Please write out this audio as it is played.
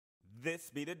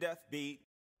This be the death beat.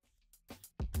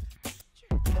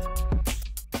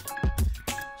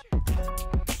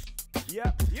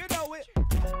 Yep, you know it.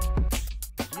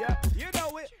 Yep, you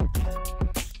know it.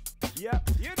 Yep,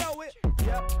 you know it.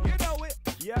 Yep, you know it.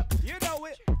 Yep, you know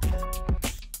it.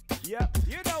 Yep,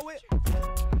 you know it.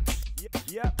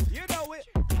 Yep, you know it.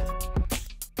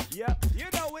 Yep, you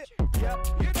know it. Yep,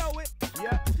 you know it.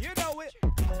 Yep, you know it.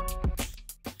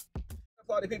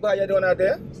 Party people, how y'all doing out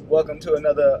there? Welcome to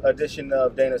another edition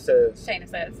of Dana Says. Shayna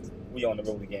Says. We on the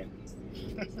road again.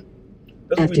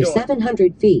 After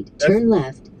 700 feet, turn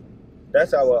left.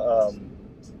 That's our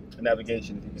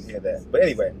navigation, if you can hear that. But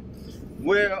anyway,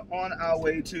 we're on our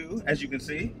way to, as you can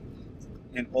see,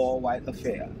 an all-white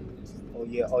affair. Oh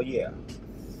yeah, oh yeah.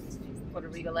 For the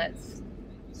Regalettes.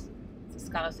 It's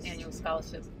a annual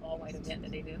scholarship all-white event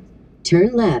that they do.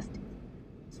 Turn left.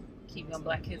 Keep young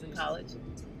black kids in college.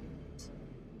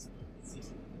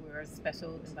 We're a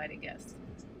special invited guest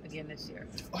again this year.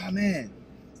 Oh man.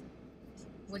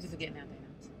 What'd you forget now, Dana?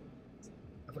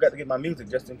 I forgot to get my music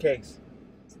just in case.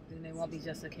 Then it won't be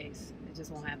just a case. It just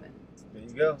won't happen. There you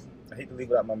go. I hate to leave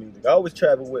without my music. I always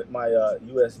travel with my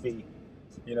USB,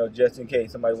 you know, just in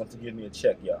case somebody wants to give me a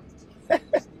check, y'all.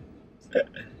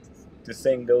 To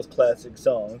sing those classic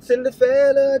songs.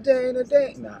 Cinderella, Dana,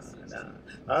 Dana. Nah.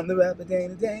 I'm the rapper,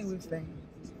 Dana, Dana with fame.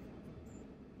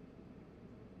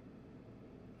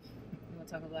 You want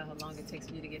to talk about how long it takes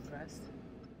for you to get dressed?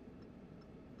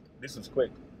 This was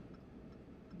quick.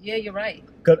 Yeah, you're right.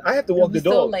 Because I have to walk the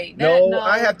dog. So late. No,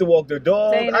 I have to walk the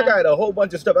dog. Dana, I got a whole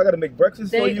bunch of stuff. I got to make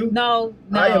breakfast for you. No.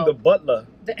 I am the butler.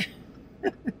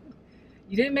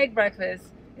 You didn't make breakfast.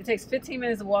 It takes 15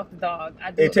 minutes to walk the dog.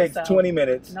 I do it takes myself. 20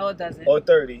 minutes. No, it doesn't. Or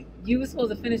 30. You were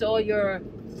supposed to finish all your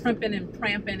primping and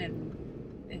pramping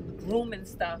and grooming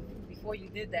stuff before you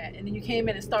did that. And then you came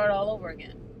in and started all over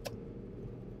again.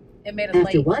 It made us late.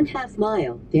 After 1/2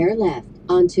 mile, bear left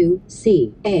onto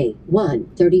CA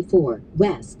 134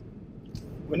 West.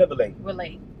 We're never late. We're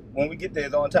late. When we get there,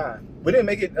 it's on time. We didn't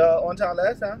make it on time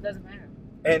last time. Doesn't matter.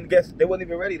 And guess they wasn't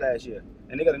even ready last year.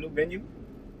 And they got a new venue.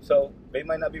 So they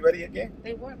might not be ready again.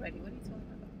 They weren't ready. What are you talking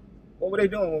about? What were they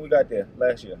doing when we got there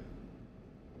last year?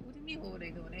 What do you mean, what were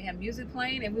they doing? They had music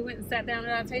playing and we went and sat down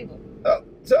at our table. Oh,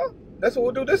 so that's what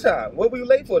we'll do this time. What were you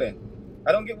late for then?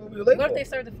 I don't get what we were late What for. if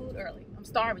they served the food early? I'm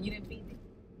starving. You didn't feed me.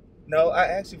 No, I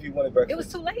asked if you wanted breakfast. It was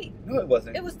too late. No, it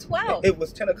wasn't. It was 12. It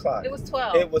was 10 o'clock. It was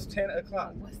 12. It was 10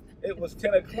 o'clock. It was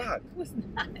 10 o'clock. It was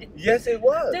not. Yes, it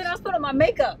was. Then I was putting on my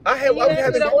makeup. I was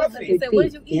having coffee. You said, what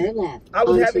did you eat? Bear left I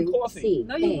was having onto coffee.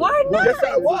 No, you were not. Yes,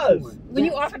 I was. When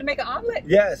you offered to make an omelet?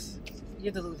 Yes.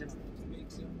 You're delusional.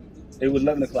 It was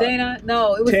 11 o'clock. Dana,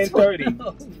 no, it was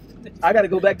 10:30. I got to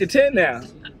go back to 10 now.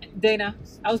 Dana,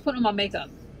 I was putting on my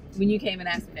makeup when you came and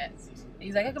asked me that. And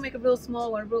he's like, I can make a real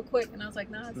small one, real quick. And I was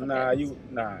like, nah, it's okay.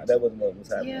 Nah, that wasn't what was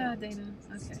happening. Yeah, Dana,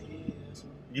 okay.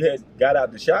 You had got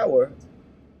out the shower.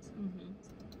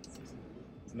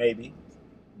 Maybe.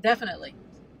 Definitely.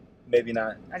 Maybe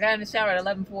not. I got in the shower at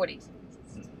 11:40.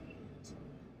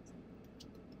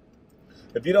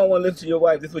 If you don't want to listen to your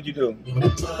wife, this is what you do.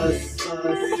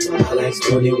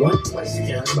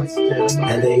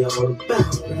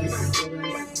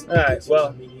 Alright,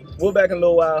 well, we'll back in a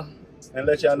little while and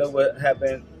let y'all know what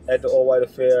happened at the All White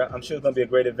Affair. I'm sure it's going to be a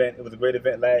great event. It was a great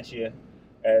event last year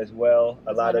as well.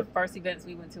 A lot of the first events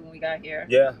we went to when we got here.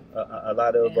 Yeah, a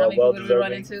lot of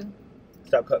well-deserving.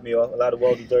 Stop cutting me off. A lot of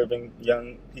well-deserving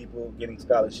young people getting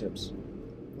scholarships.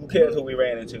 Who cares who we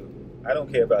ran into? I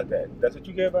don't care about that. That's what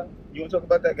you care about? You want to talk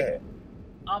about that? Go ahead.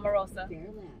 Omarosa,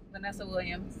 Vanessa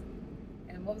Williams,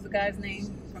 and what was the guy's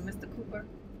name from Mr. Cooper?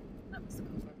 Not Mr.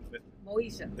 Cooper.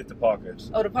 Moesha. It's the Parkers.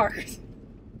 Oh, the Parkers.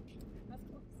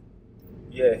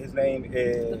 Yeah, his name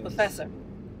is... The professor.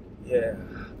 Yeah,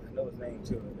 I know his name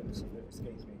too. It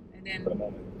escapes me. And then for the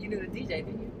moment. You knew the DJ,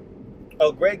 didn't you?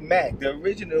 Oh, Greg Mack, the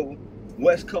original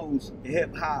West Coast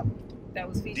hip hop that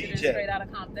was featured DJ. in Straight Outta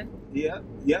Compton. Yeah,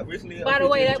 recently. By the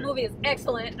way, that movie is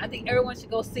excellent. I think everyone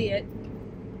should go see it.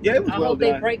 Yeah, it was well done. I hope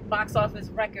they break box office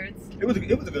records. It was a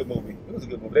good movie. It was a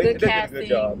good movie. They did a good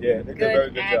job. Yeah, they did a very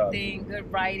good job. Good acting,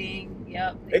 good writing.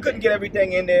 Yep. They couldn't get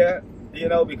everything in there, you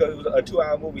know, because it was a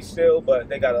 2-hour movie still, but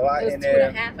they got a lot in there.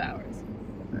 It was 2.5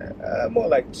 hours. More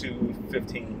like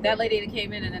 2:15. That lady that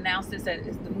came in and announced it said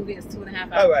the movie is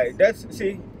 2.5 hours. All right,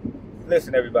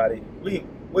 listen, everybody,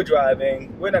 we're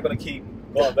driving. We're not gonna keep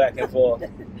going back and forth.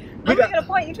 I'm making a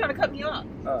point. You're trying to cut me off.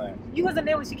 All right. You wasn't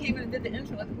there when she came in and did the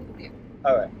intro at the movie theater.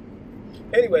 All right.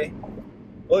 Anyway,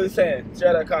 what are you saying?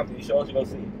 Straight Outta Compton. You should also go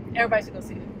see it. Everybody should go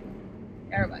see it.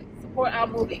 Everybody support our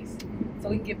movies so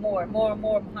we can get more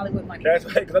Hollywood money. That's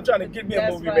right. Because I'm trying to get me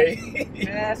a movie made.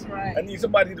 That's right. I need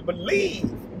somebody to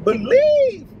believe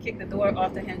Believe. Kick the door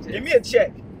off the hinges. Give me a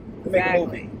check to make a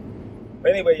movie.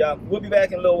 But anyway, y'all, we'll be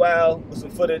back in a little while with some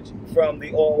footage from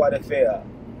the All White Affair.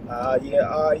 Ah, yeah,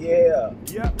 ah, yeah.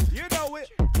 Yep, you know it.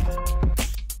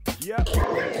 Yep.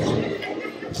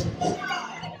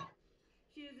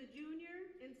 She is a junior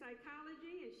in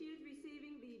psychology, and she is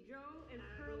receiving the Joe and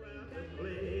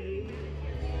Curly.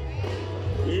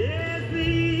 Yes, the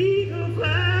eagle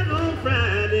flies on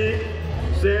Friday.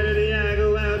 Saturday I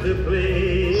go out to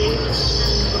play.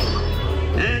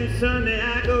 And Sunday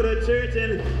I go to church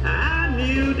and I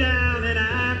kneel down and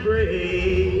I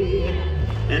pray.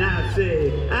 And I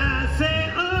say,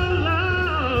 oh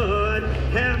Lord,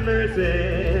 have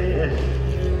mercy.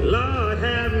 Lord,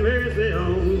 have mercy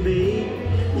on me.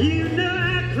 You know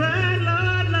I cried,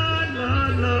 Lord,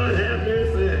 have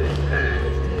mercy.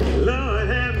 Lord,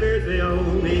 have mercy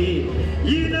on me.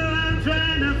 You know I'm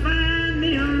trying to find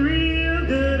me a real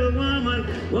good woman.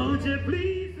 Won't you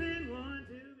please send one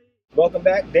to me? Welcome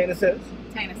back, Dana says.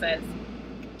 Tana says.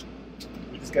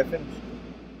 We just got finished.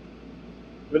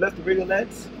 We left the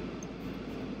Rigolettes.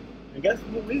 And guess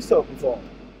what we saw perform?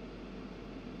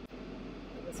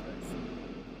 The Whispers.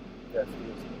 Yes, the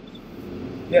Whispers.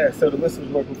 Yeah, so the Whispers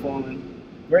were performing.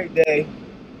 Great day.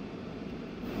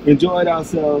 Enjoyed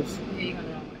ourselves. Yeah, you're going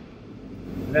the wrong way.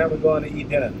 Now we're going to eat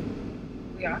dinner.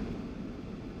 We are?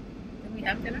 Did we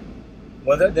have dinner?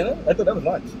 Was that dinner? I thought that was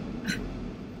lunch. It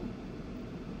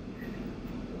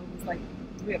was like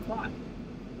 3 o'clock.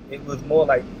 It was more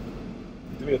like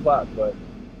 3 o'clock, but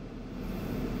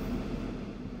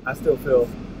I still feel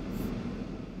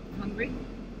Hungry?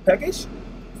 peckish. So,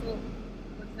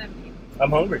 what does that mean?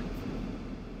 I'm hungry.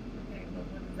 Okay, but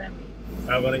what does that mean?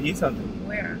 I'm gonna eat something.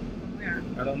 Where? From where?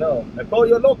 I don't know. El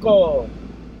pollo loco.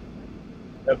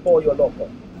 El pollo loco.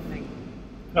 Oh, night.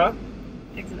 Huh?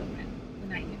 Exit open. We're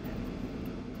not eating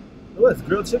that. It was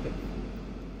grilled chicken.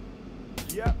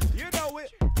 Yep, you know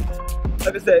it.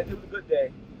 Like I said, it was a good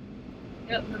day.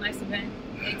 Yep, it was a nice event.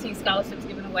 18 scholarships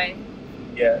given away.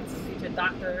 Yes. Featured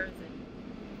doctors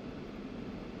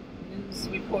and news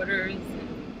reporters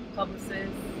and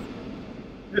publicists.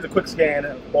 Here's a quick scan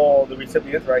of all the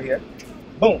recipients right here.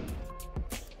 Boom.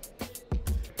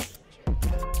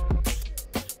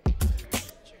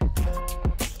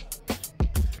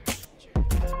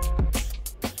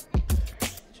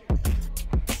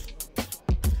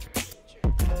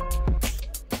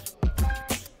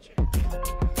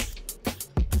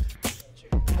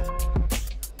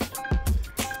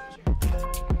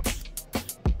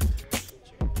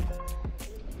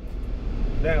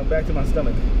 Now back to my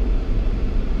stomach.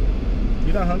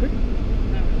 You not hungry?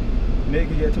 No, Maybe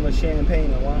because you had too much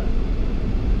champagne and wine.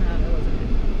 no, that wasn't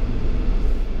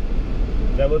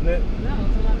it. That wasn't it? No, it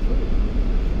was a lot of food.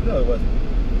 No, it wasn't.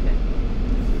 Okay.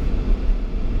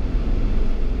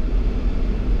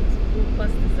 It's food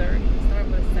plus dessert. Start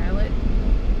with a salad.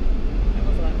 That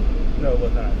was a lot of food. No, it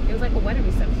was not. It was like a wedding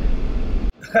reception.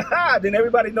 Then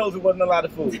everybody knows it wasn't a lot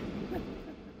of food.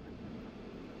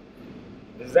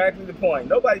 Exactly the point.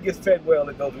 Nobody gets fed well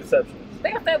at those receptions.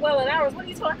 They got fed well at ours. What are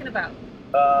you talking about?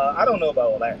 I don't know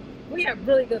about all that. We have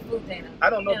really good food, Dana. I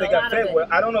don't know if And they a got lot of fed it. well.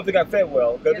 I don't know if they got fed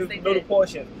well because Yes, there's they little did.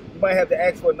 portions. You might have to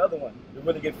ask for another one to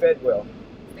really get fed well.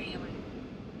 Stay in lane.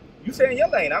 You stay in your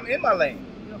lane. I'm in my lane.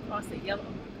 You're across the yellow.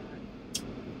 Oh my God.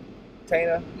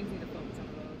 Tana, You need to focus on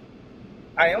the road.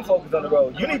 I am focused on the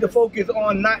road. You need to focus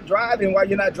on not driving while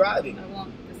you're not driving. I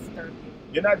won't disturb you.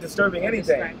 You're not disturbing Or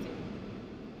anything. distract you.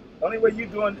 Only way you're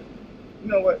doing,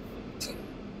 you know what?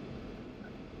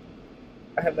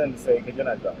 I have nothing to say because you're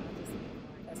not driving.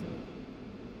 That's me.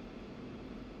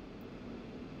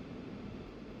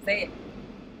 Say it.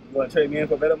 You want to trade me in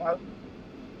for a better model?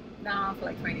 No, I don't feel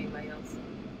like training anybody else.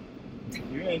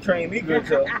 You ain't trained me good,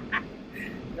 so.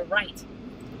 You're right.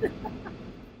 Still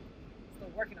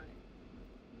working on it.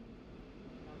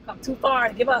 Don't come too far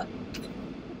and give up.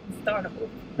 Start over.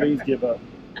 Please give up.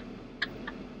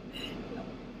 No.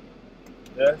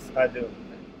 Yes, I do.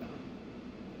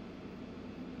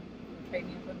 Trade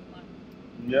me in for the money.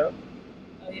 Yep.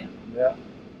 Oh yeah. Yeah.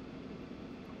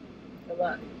 Good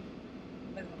luck.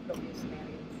 I'm gonna put up your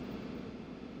shenanigans.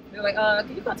 They're like,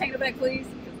 can you call Tana back, please?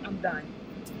 Because I'm done.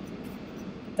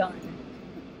 Done.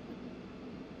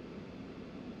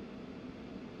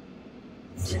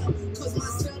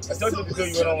 I told you to do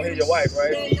you went on and hit your wife,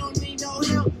 right?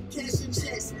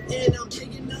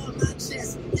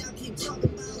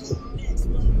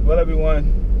 Well,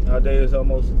 everyone, our day is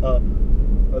almost up.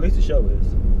 Or at least the show is.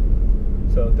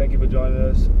 So thank you for joining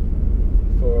us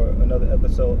for another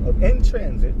episode of In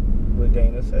Transit with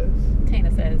Dana Says.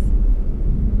 Tana says.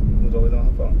 Who's always on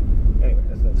her phone. Anyway,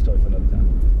 that's another story for another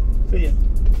time. See ya.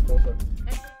 Full circle.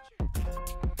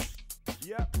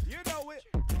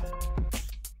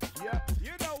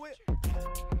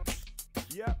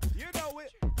 Yep, you know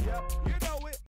it. Yep, you